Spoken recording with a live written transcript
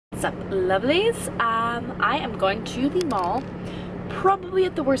What's up, lovelies? I am going to the mall probably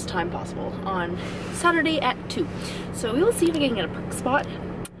at the worst time possible on Saturday at 2. So we will see if I can get a park spot,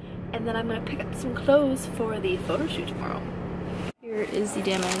 and then I'm going to pick up some clothes for the photo shoot tomorrow. Here is the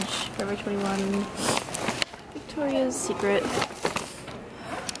damage, Forever 21, Victoria's Secret.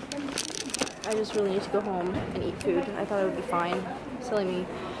 I just really need to go home and eat food. I thought I would be fine, silly me.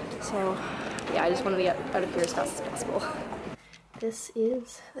 So yeah, I just wanted to get out of here as fast as possible. This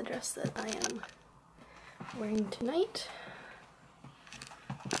is the dress that I am wearing tonight.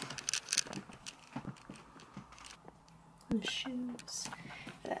 And the shoes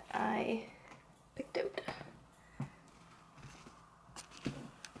that I picked out.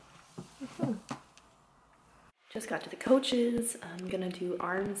 Just got to the coaches. I'm gonna do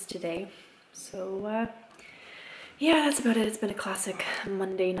arms today. So yeah, that's about it. It's been a classic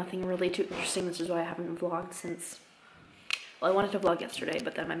Monday, nothing really too interesting. This is why I haven't vlogged since, well, I wanted to vlog yesterday,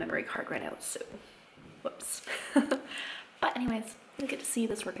 but then my memory card ran out, so whoops. But anyways, you'll get to see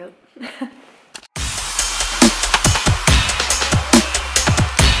this workout.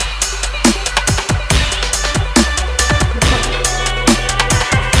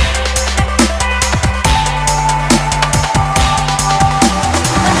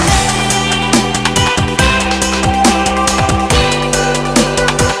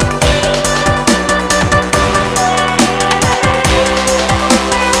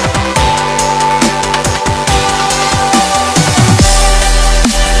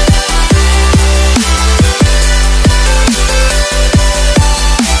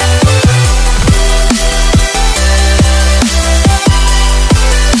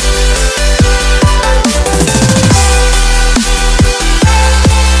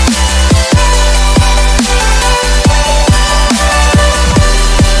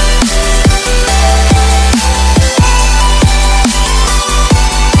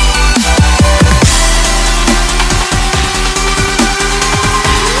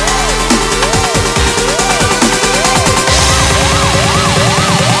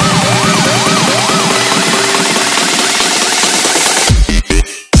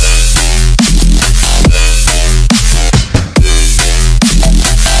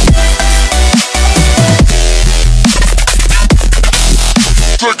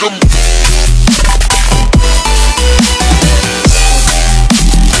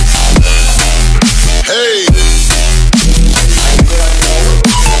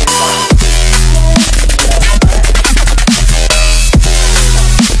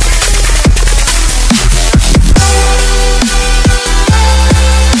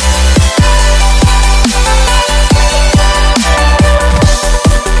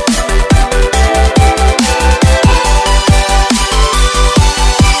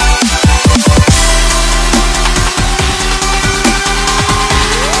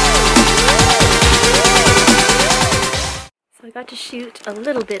 To shoot a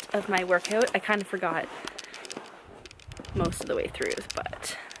little bit of my workout. I kind of forgot most of the way through,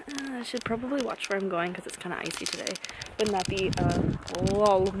 but I should probably watch where I'm going because it's kind of icy today. Wouldn't that be a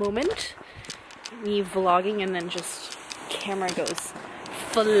lol moment? Me vlogging and then just camera goes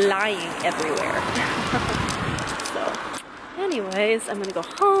flying everywhere. So anyways, I'm gonna go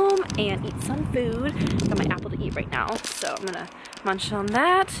home and eat some food. Got my apple to eat right now, so I'm gonna munch on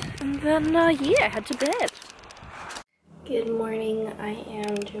that and then yeah, head to bed. Good morning. I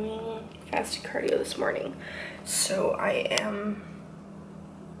am doing fasted cardio this morning, so I am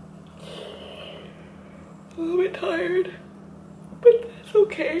a little bit tired, but that's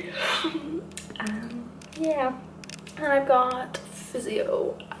okay. Yeah, and I've got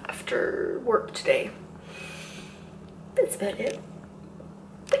physio after work today. That's about it,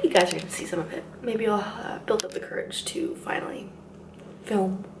 but you guys are gonna see some of it. Maybe I'll build up the courage to finally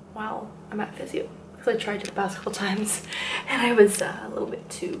film while I'm at physio. Because I tried it the past couple times and I was a little bit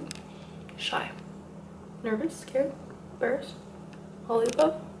too shy. Nervous, scared, embarrassed, all the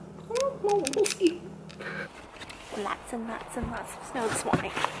above. Well, we'll see. Lots and lots and lots of snow this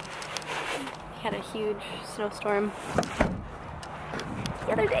morning. We had a huge snowstorm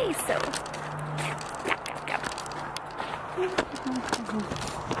the other day, so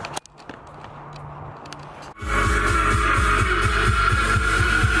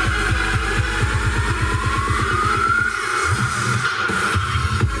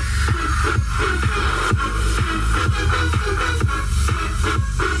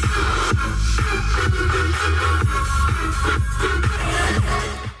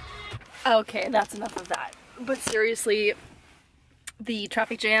okay, that's enough of that. But seriously, the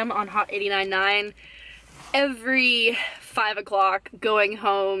traffic jam on Hot 89.9 every 5 o'clock going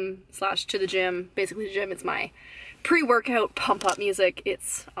home / to the gym. Basically the gym is my pre-workout pump-up music.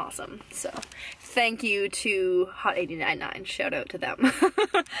 It's awesome. So thank you to Hot 89.9. Shout out to them.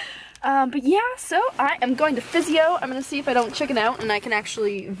 But yeah, so I am going to Physio. I'm gonna see if I don't chicken out and I can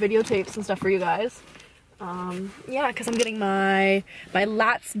actually videotape some stuff for you guys. Yeah, because I'm getting my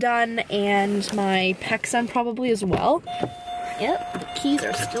lats done and my pecs done probably as well. Yep, the keys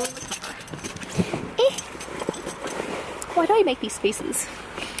are still in the car. Why do I make these faces?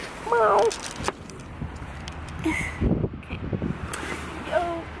 Wow. Okay.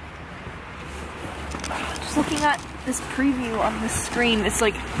 Go. Just looking at this preview on the screen, it's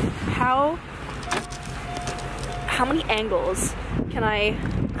like, how many angles can I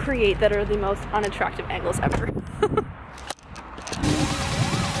create that are the most unattractive angles ever?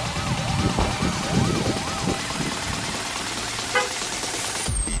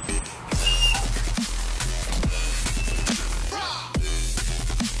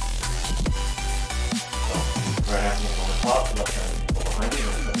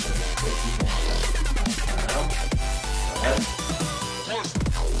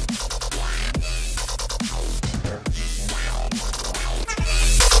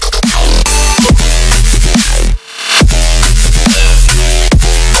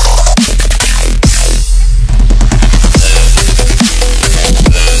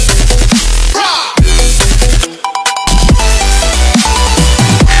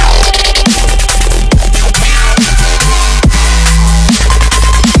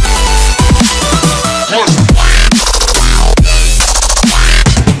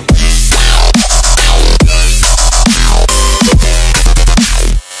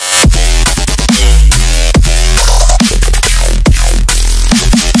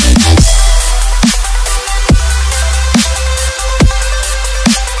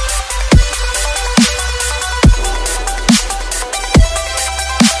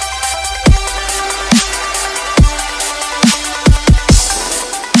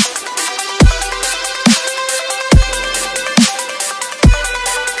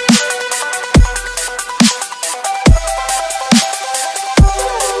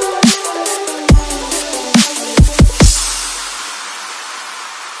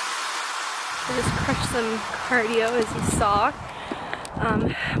 I just crushed some cardio, as you saw.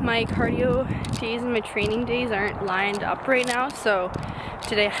 My cardio days and my training days aren't lined up right now, so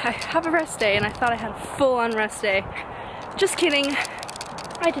today I have a rest day, and I thought I had a full-on rest day. Just kidding,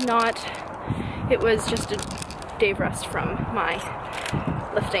 I did not. It was just a day of rest from my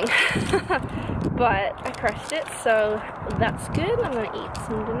lifting. But I crushed it, so that's good. I'm gonna eat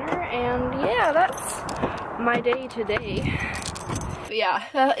some dinner, and yeah, that's my day today. But yeah,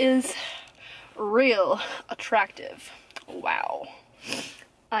 that is real attractive. Wow.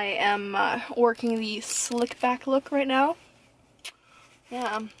 I am working the slick back look right now.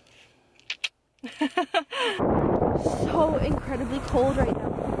 Yeah. So incredibly cold right now.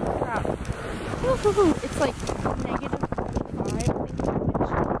 Crap. It's like negative 45, I think, which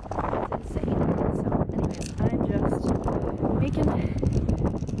is insane. So anyways, I'm just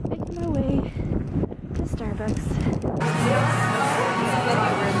making my way to Starbucks.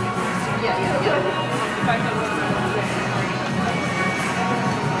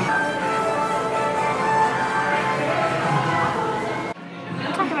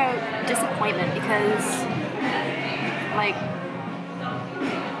 I'm talking about disappointment because, like,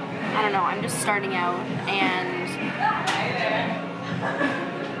 I don't know, I'm just starting out and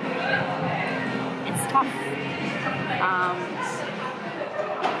it's tough.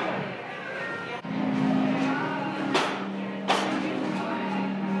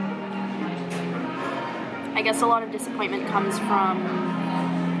 I guess a lot of disappointment comes from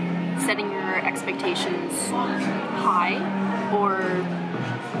setting your expectations high or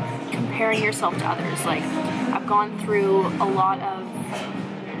comparing yourself to others. Like, I've gone through a lot of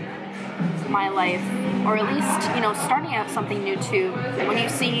my life, or at least, you know, starting out something new too, when you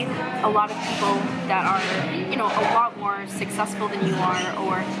see a lot of people that are, you know, a lot more successful than you are,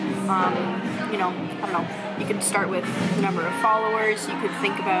 or, you know, I don't know, you could start with the number of followers, you could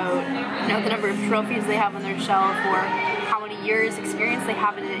think about, you know, the number of trophies they have on their shelf, or how many years experience they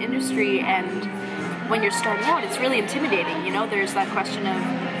have in an industry, and when you're starting out, it's really intimidating, you know, there's that question of,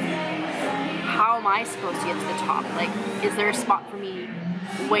 how am I supposed to get to the top? Like, is there a spot for me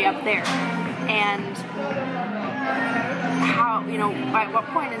way up there? And how, you know, at what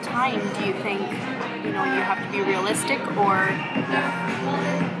point in time do you think, you know, you have to be realistic or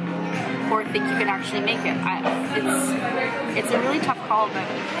think you can actually make it? It's a really tough call, but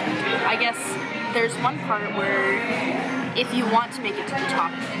I guess there's one part where if you want to make it to the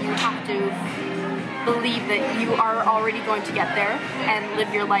top, you have to believe that you are already going to get there and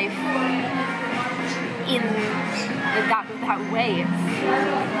live your life in that way.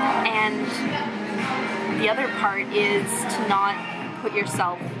 And the other part is to not put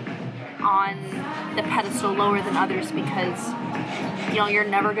yourself on the pedestal lower than others, because you know you're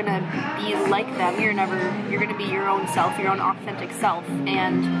never gonna be like them. You're gonna be your own self, your own authentic self,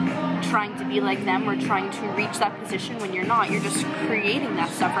 and trying to be like them or trying to reach that position when you're not, you're just creating that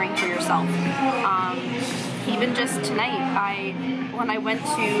suffering for yourself. Even just tonight, when I went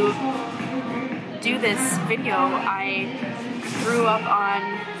to do this video, I threw up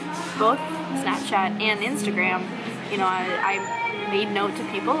on both Snapchat and Instagram. You know, I made note to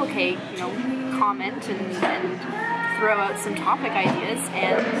people, okay, you know, comment and throw out some topic ideas,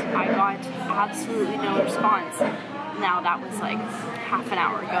 and I got absolutely no response. Now that was like half an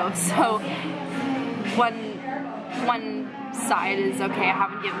hour ago, so one side is, okay, I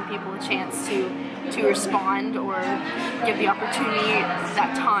haven't given people a chance to respond or give the opportunity,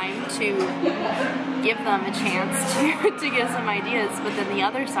 that time, to give them a chance to give some ideas. But then the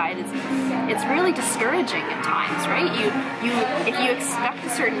other side is, it's really discouraging at times, right? If you expect a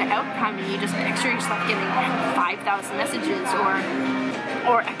certain outcome and you just picture yourself getting 5,000 messages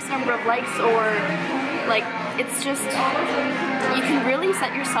or X number of likes, or like, it's just, you can really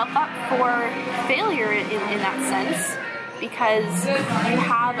set yourself up for failure in that sense, because you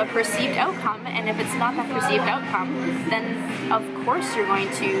have a perceived outcome, and if it's not that perceived outcome, then of course you're going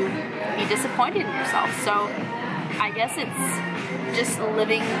to be disappointed in yourself. So I guess it's just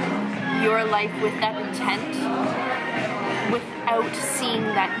living your life with that intent without seeing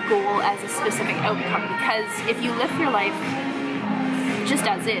that goal as a specific outcome, because if you live your life just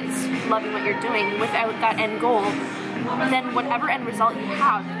as is, loving what you're doing without that end goal, then whatever end result you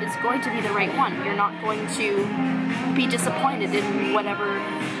have is going to be the right one. You're not going to be disappointed in whatever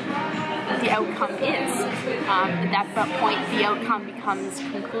the outcome is. At that point, the outcome becomes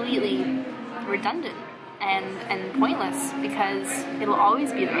completely redundant and pointless, because it'll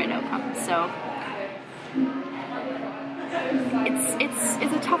always be the right outcome. So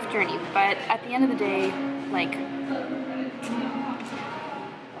it's a tough journey, but at the end of the day, like,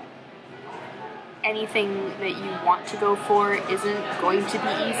 anything that you want to go for isn't going to be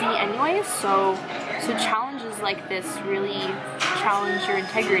easy anyway, so challenges like this really challenge your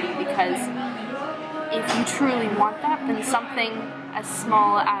integrity, because if you truly want that, then something as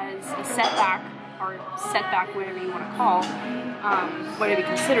small as a setback, or setback, whatever you want to call, whatever you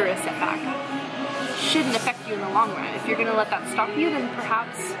consider a setback, shouldn't affect you in the long run. If you're going to let that stop you, then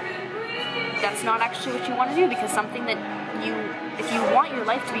perhaps that's not actually what you want to do, because something that if you want your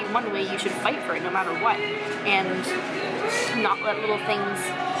life to be one way, you should fight for it no matter what, and not let little things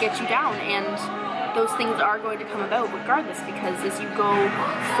get you down. And those things are going to come about regardless, because as you go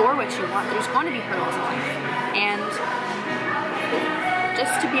for what you want, there's going to be hurdles in life, and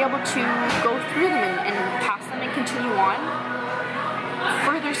just to be able to go through them and pass them and continue on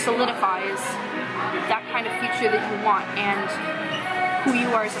further solidifies that kind of future that you want, and who you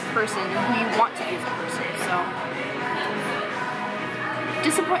are as a person, and who you want to be as a person. So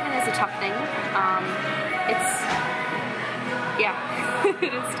disappointment is a tough thing.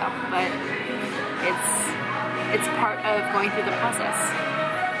 It is tough, but it's part of going through the process.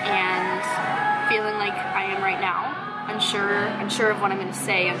 And feeling like I am right now, unsure of what I'm going to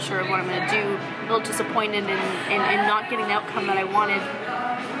say, unsure of what I'm going to do, a little disappointed in not getting the outcome that I wanted.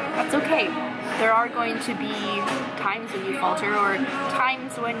 That's okay. There are going to be times when you falter, or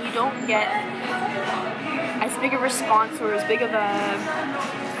times when you don't get as big a response or as big of an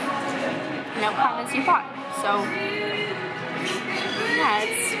outcome as you thought. So yeah,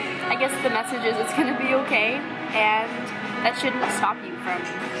 I guess the message is it's going to be okay, and that shouldn't stop you from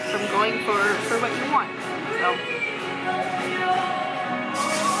going for what you want. So,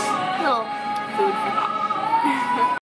 a little food for thought.